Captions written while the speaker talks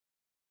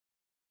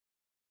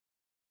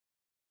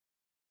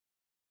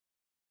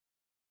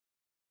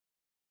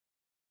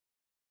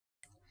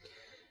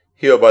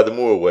Here by the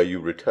moor where you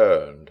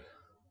returned,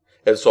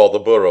 and saw the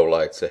borough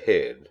lights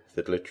ahead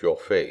that lit your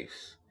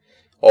face,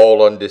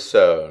 all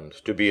undiscerned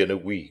to be in a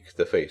week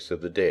the face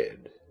of the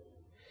dead.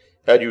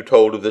 And you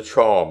told of the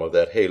charm of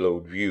that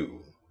haloed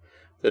view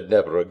that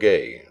never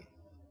again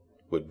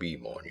would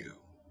beam on you.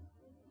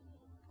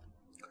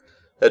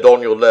 And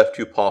on your left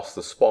you passed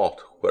the spot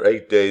where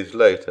 8 days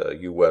later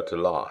you were to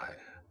lie,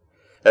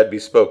 and be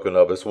spoken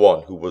of as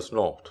one who was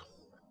not,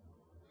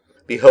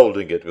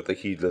 beholding it with a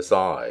heedless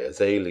eye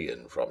as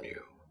alien from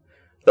you,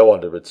 though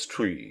under its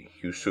tree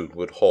you soon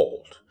would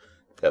halt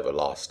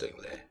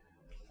everlastingly.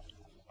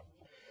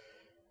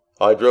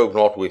 I drove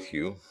not with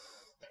you,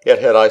 yet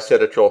had I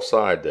sat at your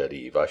side that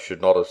eve, I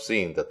should not have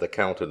seen that the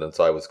countenance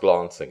I was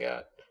glancing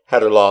at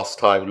had a last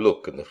time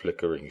look in the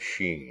flickering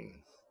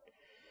sheen,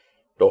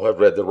 nor have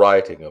read the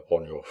writing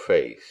upon your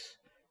face,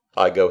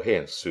 I go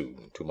hence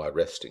soon to my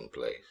resting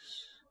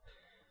place.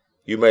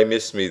 You may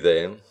miss me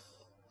then,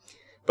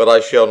 but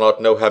I shall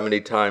not know how many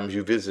times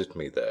you visit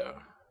me there,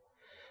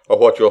 or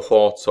what your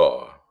thoughts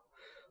are,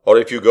 or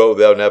if you go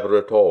there never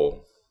at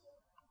all.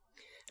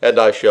 And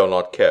I shall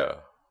not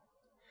care.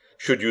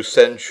 Should you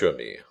censure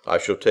me, I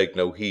shall take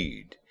no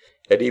heed,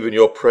 and even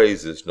your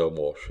praises no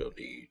more shall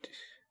need.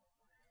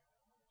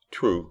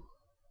 True.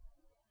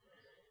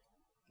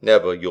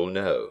 Never you'll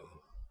know,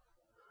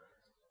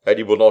 and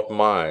you will not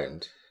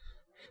mind,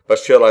 but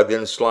shall I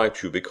then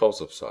slight you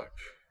because of such?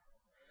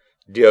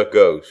 Dear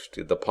ghost,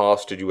 in the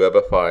past did you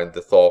ever find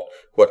the thought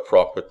what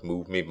profit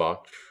moved me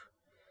much?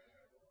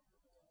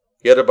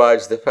 Yet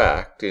abides the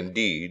fact,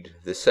 indeed,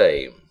 the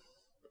same.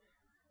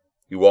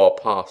 You are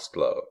past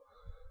love,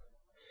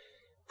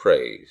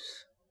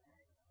 praise,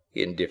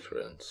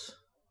 indifference,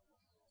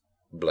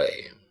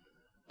 blame.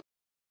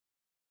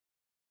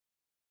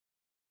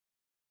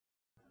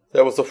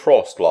 There was a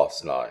frost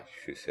last night,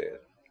 she said,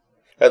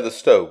 and the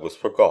stove was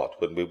forgot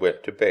when we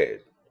went to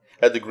bed,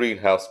 and the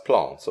greenhouse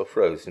plants are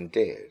frozen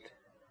dead.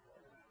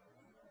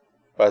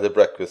 By the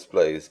breakfast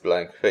blaze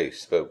blank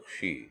face spoke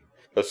she,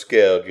 her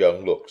scared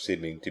young look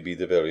seeming to be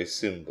the very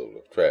symbol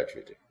of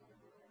tragedy.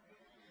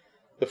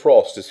 The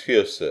frost is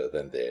fiercer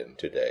than then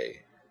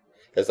to-day,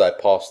 as I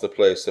pass the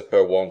place of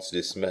her once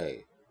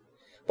dismay,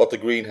 but the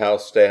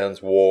greenhouse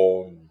stands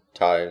warm,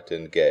 tight,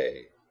 and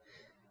gay,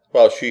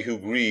 while she who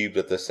grieved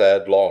at the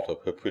sad lot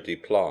of her pretty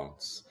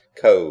plants,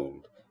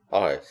 cold,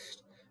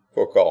 iced,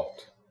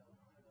 forgot,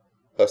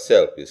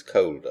 herself is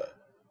colder,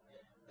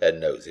 and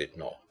knows it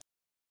not.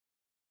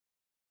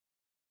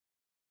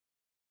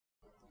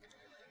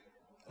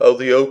 Oh,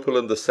 the opal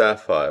and the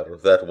sapphire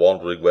of that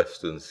wandering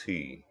western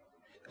sea,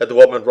 and the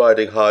woman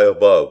riding high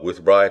above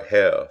with bright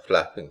hair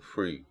flapping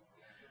free,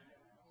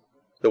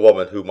 the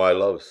woman whom I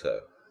love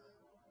so,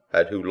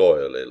 and who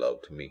loyally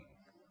loved me.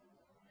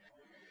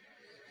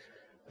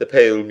 The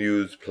pale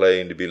muse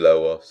planed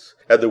below us,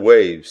 and the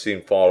waves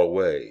seemed far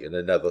away in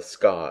another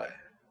sky,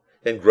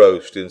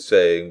 engrossed in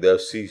saying their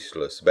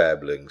ceaseless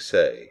babbling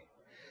say,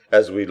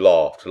 as we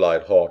laughed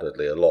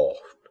light-heartedly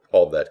aloft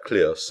on that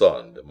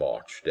clear-sunned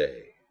March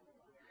day.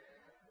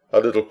 A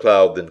little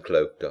cloud then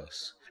cloaked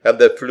us, and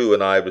there flew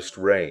an irised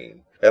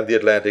rain, and the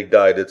Atlantic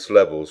dyed its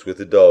levels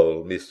with a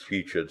dull,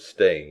 mist-featured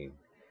stain,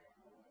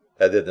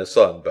 and then the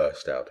sun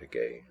burst out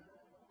again,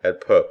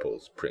 and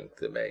purples prinked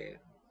the main.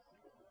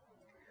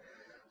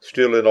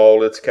 Still in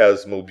all its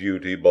chasmal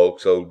beauty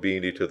bulks old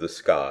Beenie to the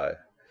sky,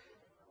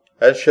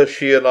 and shall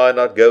she and I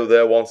not go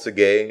there once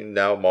again,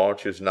 now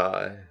March is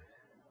nigh,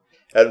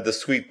 and the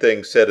sweet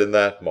things said in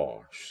that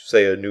March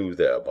say anew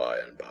there by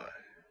and by?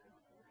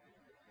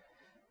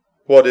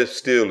 What if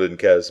still in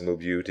chasmal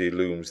beauty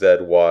looms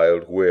that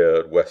wild,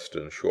 weird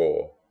western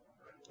shore?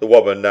 The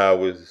woman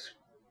now is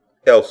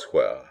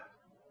elsewhere,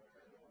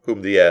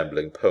 whom the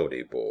ambling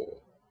pony bore,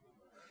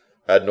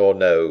 and nor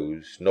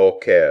knows nor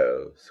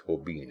cares for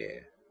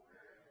Beenie,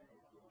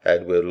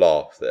 and will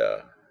laugh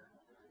there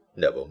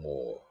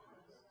nevermore.